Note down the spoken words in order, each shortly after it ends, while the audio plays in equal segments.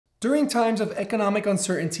During times of economic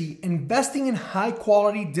uncertainty, investing in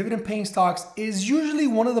high-quality dividend-paying stocks is usually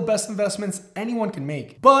one of the best investments anyone can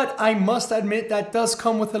make. But I must admit that does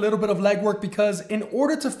come with a little bit of legwork, because in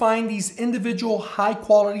order to find these individual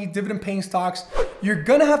high-quality dividend-paying stocks, you're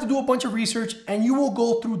gonna have to do a bunch of research, and you will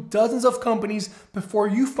go through dozens of companies before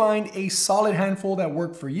you find a solid handful that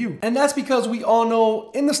work for you. And that's because we all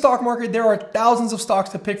know in the stock market there are thousands of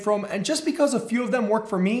stocks to pick from, and just because a few of them work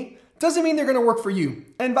for me doesn't mean they're gonna work for you,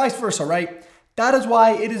 and vice versa, right? That is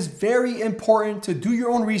why it is very important to do your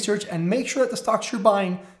own research and make sure that the stocks you're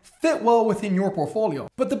buying fit well within your portfolio.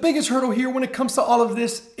 But the biggest hurdle here when it comes to all of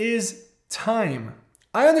this is time.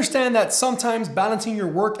 I understand that sometimes balancing your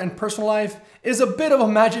work and personal life is a bit of a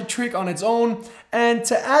magic trick on its own, and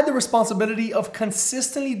to add the responsibility of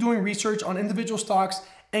consistently doing research on individual stocks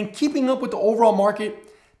and keeping up with the overall market,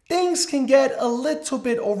 things can get a little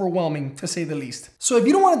bit overwhelming, to say the least. So if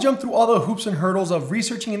you don't want to jump through all the hoops and hurdles of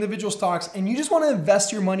researching individual stocks, and you just want to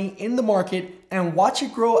invest your money in the market and watch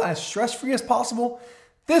it grow as stress-free as possible,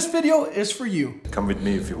 this video is for you. Come with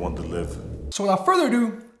me if you want to live. So without further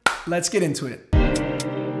ado, let's get into it.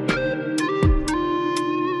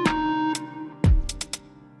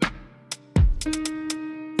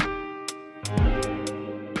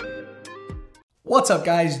 What's up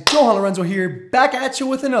guys, Johan Lorenzo here, back at you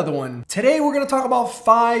with another one. Today we're gonna talk about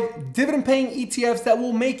 5 dividend-paying ETFs that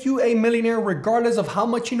will make you a millionaire regardless of how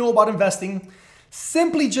much you know about investing.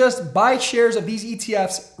 Simply just buy shares of these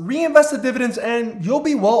ETFs, reinvest the dividends, and you'll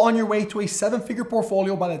be well on your way to a 7-figure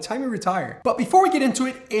portfolio by the time you retire. But before we get into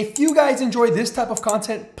it, if you guys enjoy this type of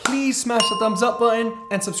content, please smash the thumbs up button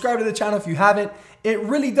and subscribe to the channel if you haven't. It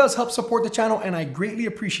really does help support the channel and I greatly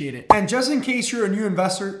appreciate it. And just in case you're a new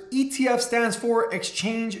investor, ETF stands for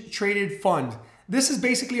Exchange Traded Fund. This is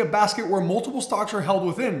basically a basket where multiple stocks are held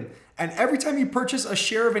within. And every time you purchase a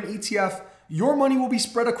share of an ETF, your money will be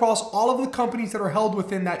spread across all of the companies that are held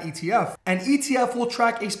within that ETF. An ETF will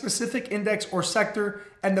track a specific index or sector.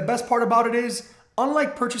 And the best part about it is,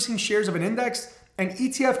 unlike purchasing shares of an index, an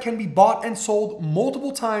ETF can be bought and sold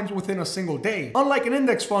multiple times within a single day, unlike an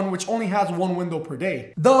index fund which only has one window per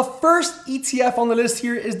day. The first ETF on the list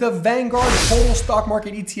here is the Vanguard Total Stock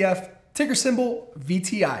Market ETF, ticker symbol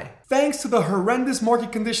VTI. Thanks to the horrendous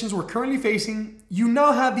market conditions we're currently facing, you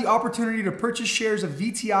now have the opportunity to purchase shares of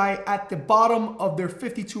VTI at the bottom of their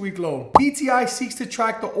 52-week low. VTI seeks to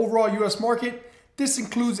track the overall US market. This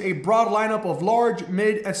includes a broad lineup of large,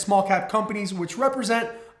 mid, and small cap companies which represent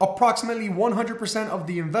approximately 100% of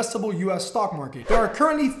the investable US stock market. There are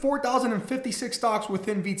currently 4,056 stocks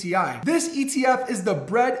within VTI. This ETF is the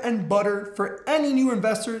bread and butter for any new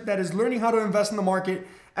investor that is learning how to invest in the market,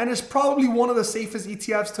 and is probably one of the safest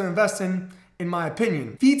ETFs to invest in my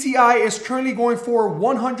opinion. VTI is currently going for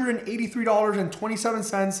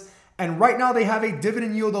 $183.27, and right now they have a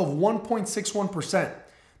dividend yield of 1.61%.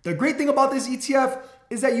 The great thing about this ETF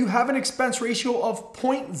is that you have an expense ratio of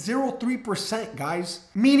 0.03%, guys.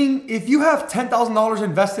 Meaning, if you have $10,000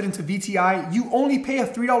 invested into VTI, you only pay a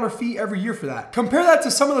 $3 fee every year for that. Compare that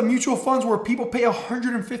to some of the mutual funds where people pay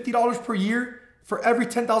 $150 per year for every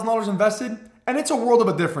 $10,000 invested, and it's a world of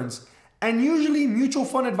a difference. And usually, mutual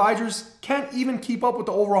fund advisors can't even keep up with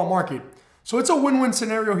the overall market. So it's a win-win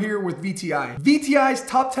scenario here with VTI. VTI's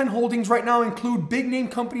top 10 holdings right now include big name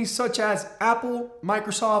companies such as Apple,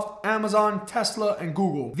 Microsoft, Amazon, Tesla, and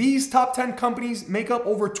Google. These top 10 companies make up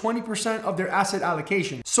over 20% of their asset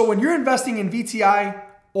allocation. So when you're investing in VTI,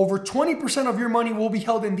 over 20% of your money will be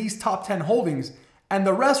held in these top 10 holdings, and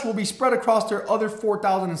the rest will be spread across their other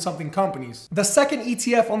 4,000 and something companies. The second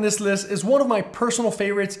ETF on this list is one of my personal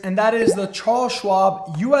favorites, and that is the Charles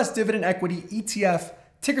Schwab US Dividend Equity ETF,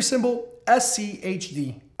 ticker symbol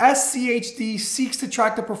SCHD. SCHD seeks to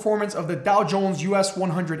track the performance of the Dow Jones US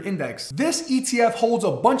 100 index. This ETF holds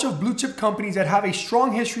a bunch of blue chip companies that have a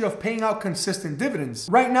strong history of paying out consistent dividends.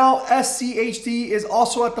 Right now, SCHD is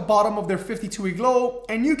also at the bottom of their 52-week low,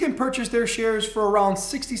 and you can purchase their shares for around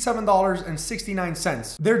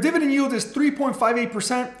 $67.69. Their dividend yield is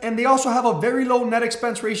 3.58%, and they also have a very low net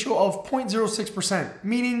expense ratio of 0.06%,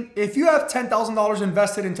 meaning if you have $10,000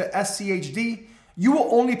 invested into SCHD, you will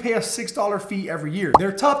only pay a $6 fee every year.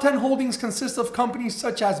 Their top 10 holdings consist of companies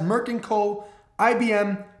such as Merck & Co.,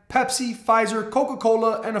 IBM, Pepsi, Pfizer,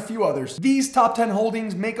 Coca-Cola, and a few others. These top 10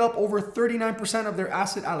 holdings make up over 39% of their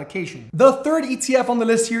asset allocation. The third ETF on the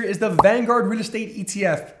list here is the Vanguard Real Estate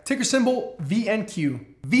ETF, ticker symbol VNQ.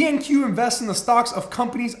 VNQ invests in the stocks of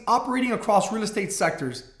companies operating across real estate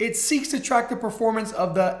sectors. It seeks to track the performance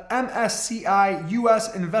of the MSCI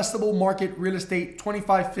US Investable Market Real Estate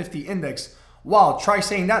 2550 Index, Wow, try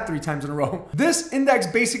saying that 3 times in a row. This index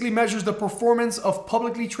basically measures the performance of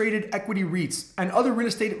publicly traded equity REITs and other real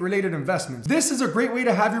estate related investments. This is a great way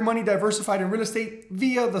to have your money diversified in real estate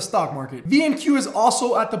via the stock market. VNQ is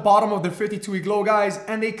also at the bottom of their 52-week low, guys,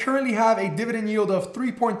 and they currently have a dividend yield of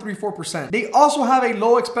 3.34%. They also have a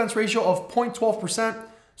low expense ratio of 0.12%.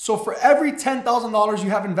 So for every $10,000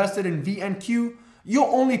 you have invested in VNQ, you'll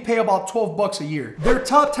only pay about 12 bucks a year. Their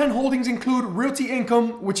top 10 holdings include Realty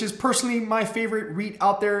Income, which is personally my favorite REIT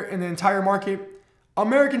out there in the entire market,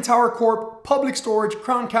 American Tower Corp, Public Storage,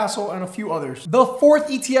 Crown Castle, and a few others. The fourth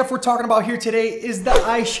ETF we're talking about here today is the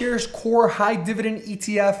iShares Core High Dividend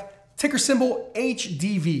ETF, ticker symbol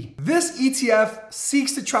HDV. This ETF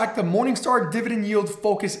seeks to track the Morningstar Dividend Yield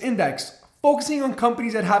Focus Index, focusing on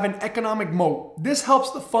companies that have an economic moat. This helps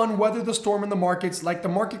the fund weather the storm in the markets like the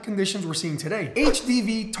market conditions we're seeing today.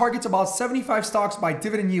 HDV targets about 75 stocks by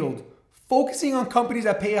dividend yield, focusing on companies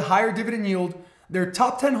that pay a higher dividend yield. Their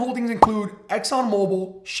top 10 holdings include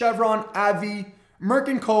ExxonMobil, Chevron, AbbVie,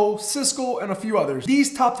 Merck & Co., Cisco, and a few others.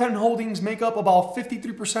 These top 10 holdings make up about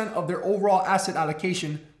 53% of their overall asset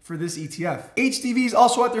allocation for this ETF. HDV is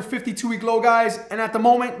also at their 52-week low, guys, and at the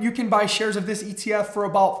moment you can buy shares of this ETF for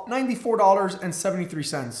about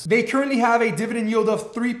 $94.73. They currently have a dividend yield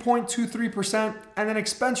of 3.23% and an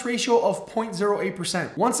expense ratio of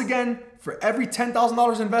 0.08%. Once again, for every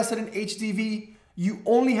 $10,000 invested in HDV, you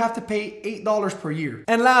only have to pay $8 per year.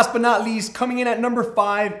 And last but not least, coming in at number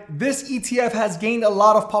 5, this ETF has gained a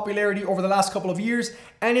lot of popularity over the last couple of years,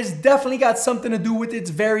 and it's definitely got something to do with its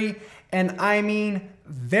very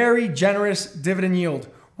generous dividend yield.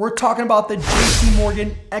 We're talking about the JP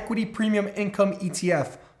Morgan Equity Premium Income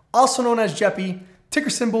ETF, also known as JEPI, ticker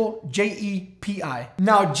symbol JEPI.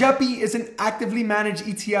 Now, JEPI is an actively managed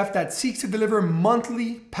ETF that seeks to deliver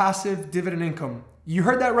monthly passive dividend income. You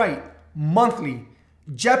heard that right, monthly.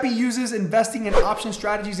 JEPI uses investing in option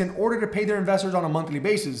strategies in order to pay their investors on a monthly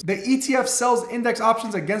basis. The ETF sells index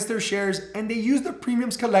options against their shares, and they use the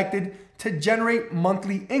premiums collected to generate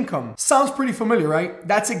monthly income. Sounds pretty familiar, right?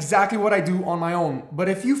 That's exactly what I do on my own. But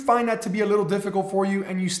if you find that to be a little difficult for you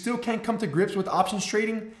and you still can't come to grips with options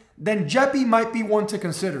trading, then JEPI might be one to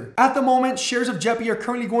consider. At the moment, shares of JEPI are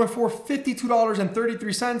currently going for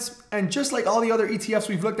 $52.33, and just like all the other ETFs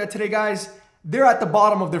we've looked at today, guys, they're at the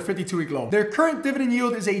bottom of their 52-week low. Their current dividend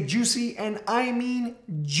yield is a juicy, and I mean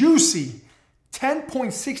juicy,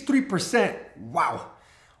 10.63%. Wow.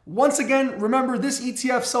 Once again, remember this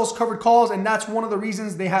ETF sells covered calls, and that's one of the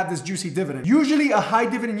reasons they have this juicy dividend. Usually a high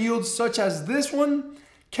dividend yield such as this one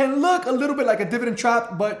can look a little bit like a dividend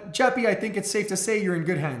trap, but JEPI, I think it's safe to say you're in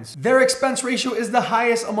good hands. Their expense ratio is the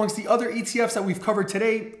highest amongst the other ETFs that we've covered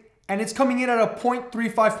today, and it's coming in at a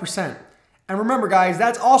 0.35%. And remember, guys,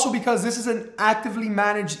 that's also because this is an actively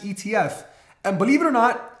managed ETF. And believe it or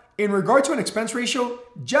not, in regard to an expense ratio,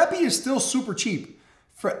 JEPI is still super cheap.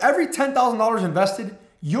 For every $10,000 invested,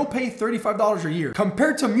 you'll pay $35 a year.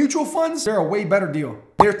 Compared to mutual funds, they're a way better deal.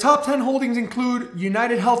 Their top 10 holdings include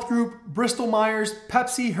United Health Group, Bristol Myers,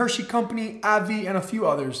 Pepsi, Hershey Company, AbbVie, and a few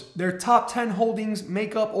others. Their top 10 holdings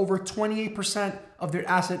make up over 28% of their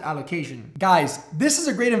asset allocation. Guys, this is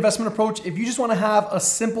a great investment approach if you just want to have a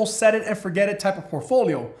simple set it and forget it type of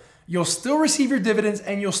portfolio. You'll still receive your dividends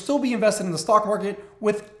and you'll still be invested in the stock market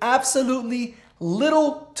with absolutely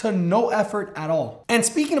little to no effort at all. And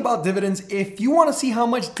speaking about dividends, if you want to see how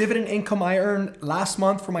much dividend income I earned last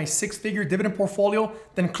month for my 6-figure dividend portfolio,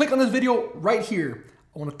 then click on this video right here.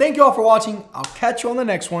 I want to thank you all for watching. I'll catch you on the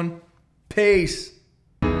next one. Peace.